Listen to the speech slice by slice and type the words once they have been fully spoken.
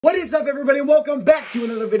What is up, everybody, and welcome back to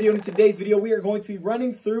another video. In today's video, we are going to be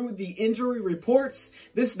running through the injury reports.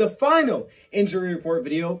 This is the final injury report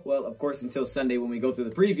video. Well, of course, until Sunday when we go through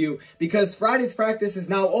the preview, because Friday's practice is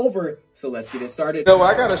now over. So let's get it started. You know,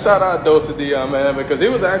 I got to shout out DoseOfDion, man, because it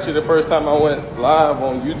was actually the first time I went live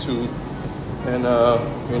on YouTube. And,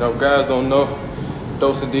 you know, guys don't know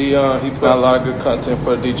DoseOfDion. He put out a lot of good content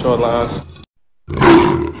for the Detroit Lions.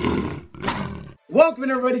 Welcome,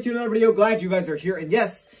 everybody, to another video. Glad you guys are here. And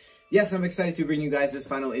yes, I'm excited to bring you guys this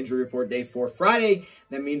final injury report day for Friday.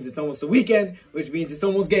 That means it's almost the weekend, which means it's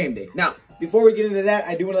almost game day. Now, before we get into that,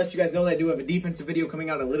 I do want to let you guys know that I do have a defensive video coming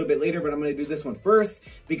out a little bit later, but I'm going to do this one first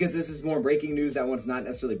because this is more breaking news. That one's not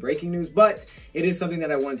necessarily breaking news, but it is something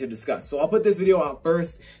that I wanted to discuss. So I'll put this video out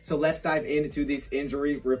first. So let's dive into this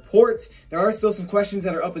injury report. There are still some questions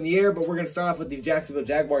that are up in the air, but we're going to start off with the Jacksonville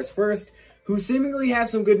Jaguars first, who seemingly have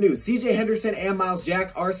some good news. CJ Henderson and Myles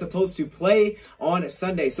Jack are supposed to play on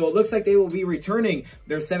Sunday. So it looks like they will be returning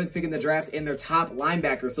their 7th pick in the draft and their top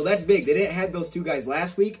linebacker. So that's big. They didn't have those two guys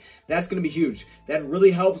last week. That's going to be huge. That really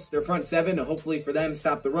helps their front seven to hopefully for them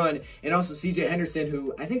stop the run. And also CJ Henderson,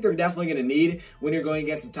 who I think they're definitely going to need when you're going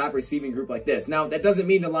against a top receiving group like this. Now, that doesn't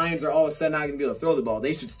mean the Lions are all of a sudden not going to be able to throw the ball.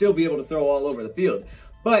 They should still be able to throw all over the field.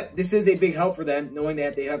 But this is a big help for them, knowing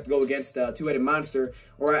that they have to go against a two-headed monster.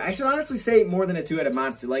 Or I should honestly say more than a two-headed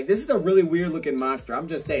monster. Like, this is a really weird-looking monster. I'm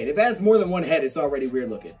just saying. If it has more than one head, it's already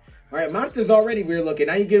weird-looking. All right, monster's already weird-looking.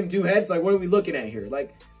 Now you give him two heads. Like, what are we looking at here?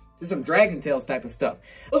 Like, this is some Dragon Tales type of stuff.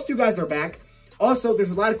 Those two guys are back. Also, there's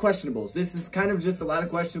a lot of questionables. This is kind of just a lot of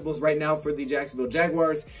questionables right now for the Jacksonville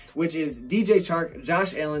Jaguars, which is DJ Chark,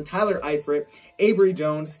 Josh Allen, Tyler Eifert, Avery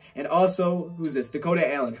Jones, and also, who's this?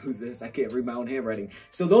 Dakota Allen. Who's this? I can't read my own handwriting.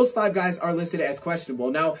 So those 5 guys are listed as questionable.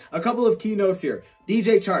 Now, a couple of key notes here.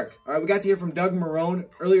 DJ Chark. All right, we got to hear from Doug Marrone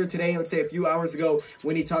earlier today, I would say a few hours ago,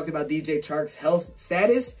 when he talked about DJ Chark's health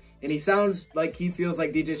status. And he sounds like he feels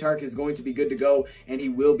like DJ Chark is going to be good to go, and he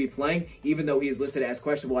will be playing, even though he is listed as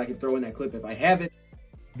questionable. I can throw in that clip if I have it.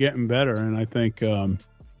 Getting better, and I think, you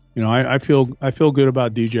know, I feel good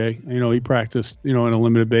about DJ. You know, he practiced, you know, on a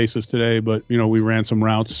limited basis today, but you know, we ran some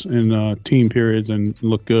routes in team periods and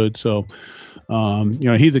looked good. So, you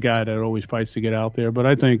know, he's a guy that always fights to get out there. But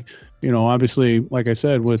I think, you know, obviously, like I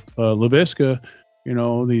said, with Laviska, you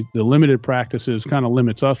know, the limited practices kind of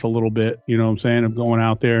limits us a little bit, you know what I'm saying, of going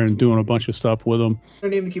out there and doing a bunch of stuff with them.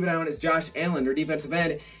 Another name to keep an eye on is Josh Allen, their defensive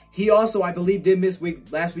end. He also, I believe, did miss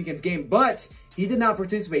last weekend's game, but he did not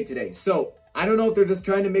participate today. So I don't know if they're just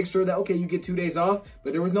trying to make sure that, okay, you get 2 days off,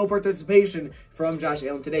 but there was no participation from Josh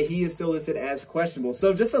Allen today. He is still listed as questionable.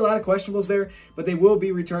 So just a lot of questionables there, but they will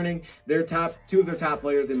be returning their two of their top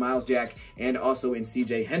players in Myles Jack and also in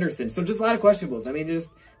CJ Henderson. So just a lot of questionables. I mean,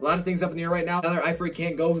 just a lot of things up in the air right now. Another Eifert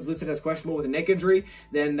can't go, who's listed as questionable with a neck injury.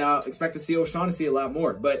 Then expect to see O'Shaughnessy a lot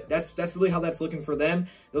more. But that's really how that's looking for them.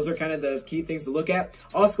 Those are kind of the key things to look at.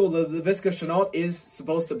 Also, the Laviska Shenault is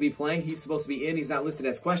supposed to be playing. He's supposed to be in. He's not listed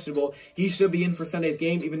as questionable. He should be in for Sunday's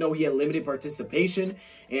game, even though he had limited participation.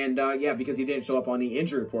 And yeah, because he didn't show up on the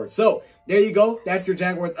injury report. So there you go. That's your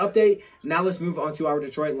Jaguars update. Now let's move on to our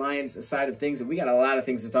Detroit Lions side of things. And we got a lot of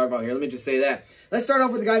things to talk about here. Let me just say that. Let's start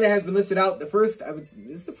off with the guy that has been listed out. Is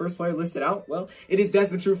this the first player listed out? Well, it is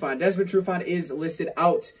Desmond Trufant. Desmond Trufant is listed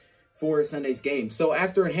out for Sunday's game. So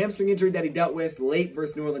after a hamstring injury that he dealt with late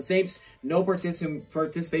versus New Orleans Saints, no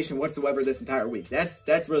participation whatsoever this entire week.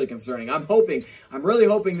 That's really concerning. I'm really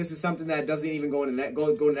hoping this is something that doesn't even go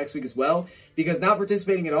to next week as well, because not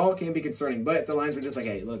participating at all can be concerning. But if the Lions were just like,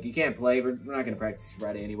 hey, look, you can't play, we're not going to practice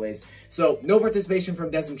Friday anyways. So no participation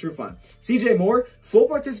from Desmond Trufant. CJ Moore, full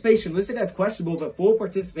participation, listed as questionable, but full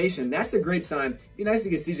participation. That's a great sign. Be nice to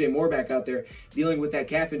get CJ Moore back out there dealing with that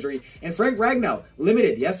calf injury. And Frank Ragnow,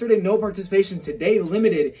 limited. Yesterday, no participation. Today,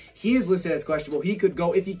 limited. He is listed as questionable. He could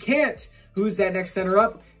go. If he can't, who's that next center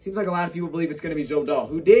up? Seems like a lot of people believe it's going to be Joe Dahl,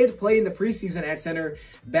 who did play in the preseason at center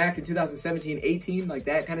back in 2017-18, like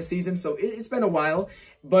that kind of season. So it's been a while.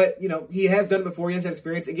 But, you know, he has done it before. He has that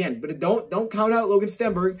experience again. But don't count out Logan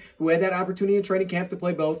Stenberg, who had that opportunity in training camp to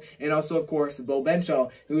play both. And also, of course, Bo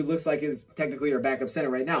Benshaw, who looks like is technically our backup center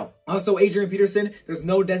right now. Also, Adrian Peterson, there's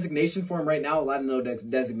no designation for him right now. A lot of no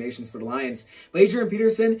designations for the Lions. But Adrian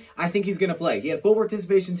Peterson, I think he's going to play. He had full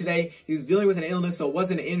participation today. He was dealing with an illness, so it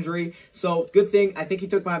wasn't an injury. So, good thing. I think he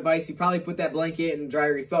took my advice. He probably put that blanket in the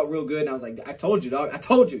dryer. He felt real good. And I was like, I told you, dog. I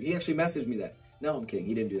told you. He actually messaged me that. No, I'm kidding.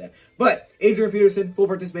 He didn't do that. But Adrian Peterson, full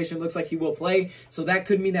participation, looks like he will play. So that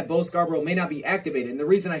could mean that Bo Scarborough may not be activated. And the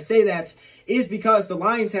reason I say that is because the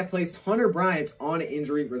Lions have placed Hunter Bryant on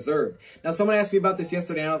injury reserve. Now, someone asked me about this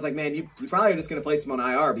yesterday, and I was like, man, you probably are just going to place him on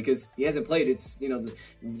IR because he hasn't played. It's, you know,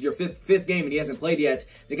 your fifth game, and he hasn't played yet.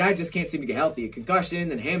 The guy just can't seem to get healthy. A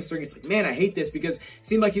concussion and hamstring. It's like, man, I hate this because it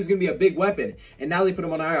seemed like he's going to be a big weapon, and now they put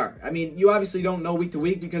him on IR. I mean, you obviously don't know week to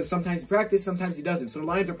week because sometimes he practices, sometimes he doesn't. So the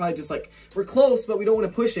Lions are probably just like, we're close, but we don't want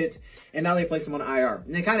to push it, and now they place him on IR.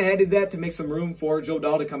 And they kind of added that to make some room for Joe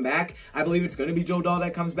Dahl to come back. I believe it's going to be Joe Dahl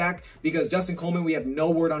that comes back because Justin Coleman, we have no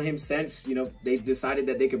word on him since, you know, they've decided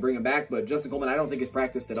that they could bring him back, but Justin Coleman, I don't think has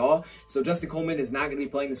practiced at all. So Justin Coleman is not going to be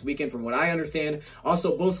playing this weekend from what I understand.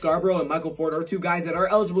 Also, Bo Scarborough and Michael Ford are two guys that are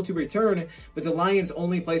eligible to return, but the Lions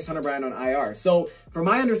only placed Hunter Bryant on IR. So from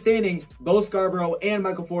my understanding, Bo Scarborough and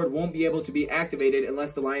Michael Ford won't be able to be activated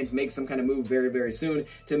unless the Lions make some kind of move very, very soon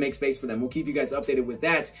to make space for them. We'll keep you guys updated with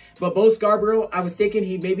that. But Bo Scarborough, I was thinking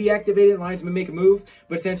he may be activated, the Lions may make a move,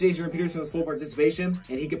 but since Adrian Peterson was full participation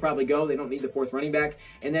and he could probably go, they don't need the fourth running back.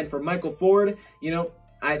 And then for Michael Ford, you know,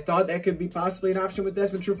 I thought that could be possibly an option with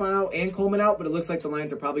Desmond Trufant out and Coleman out, but it looks like the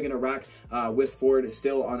Lions are probably going to rock with Ford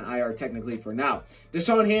still on IR technically for now.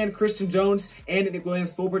 Deshaun Hand, Christian Jones, and Nick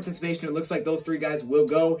Williams, full participation. It looks like those three guys will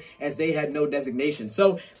go as they had no designation.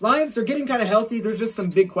 So Lions are getting kind of healthy. There's just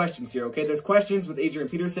some big questions here, okay? There's questions with Adrian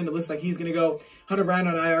Peterson. It looks like he's going to go. Hunter Bryant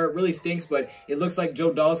on IR. It really stinks, but it looks like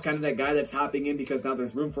Joe Dahl's kind of that guy that's hopping in because now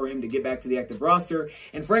there's room for him to get back to the active roster.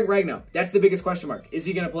 And Frank Ragnow, that's the biggest question mark. Is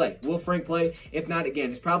he going to play? Will Frank play? If not,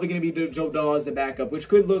 again, it's probably going to be Joe Dahl as the backup, which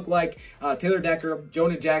could look like Taylor Decker,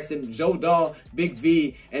 Jonah Jackson, Joe Dahl, Big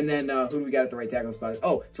V, and then who do we got at the right tackle spot?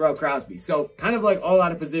 Oh, Terrell Crosby. So kind of like all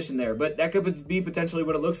out of position there, but that could be potentially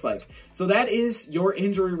what it looks like. So that is your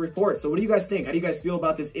injury report. So what do you guys think? How do you guys feel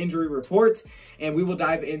about this injury report? And we will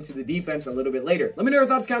dive into the defense a little bit later. Let me know your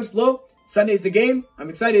thoughts, comments below. Sunday's the game. I'm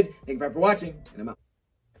excited. Thank you for watching, and I'm out.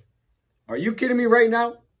 Are you kidding me right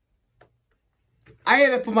now? I had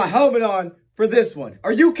to put my helmet on for this one.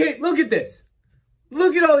 Are you kidding? Look at this.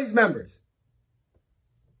 Look at all these members.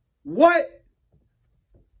 What?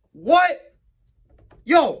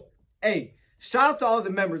 Yo, hey, shout out to all the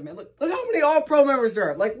members, man. Look how many All-Pro members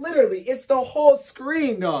there are. Like, literally, it's the whole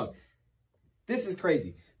screen, dog. This is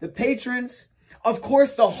crazy. The patrons, of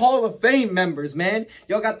course, the Hall of Fame members, man.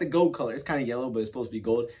 Y'all got the gold color. It's kind of yellow, but it's supposed to be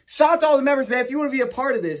gold. Shout out to all the members, man. If you want to be a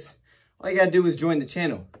part of this, all you got to do is join the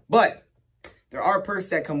channel. But there are perks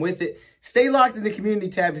that come with it. Stay locked in the community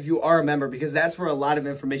tab if you are a member because that's where a lot of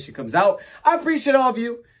information comes out. I appreciate all of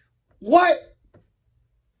you. What?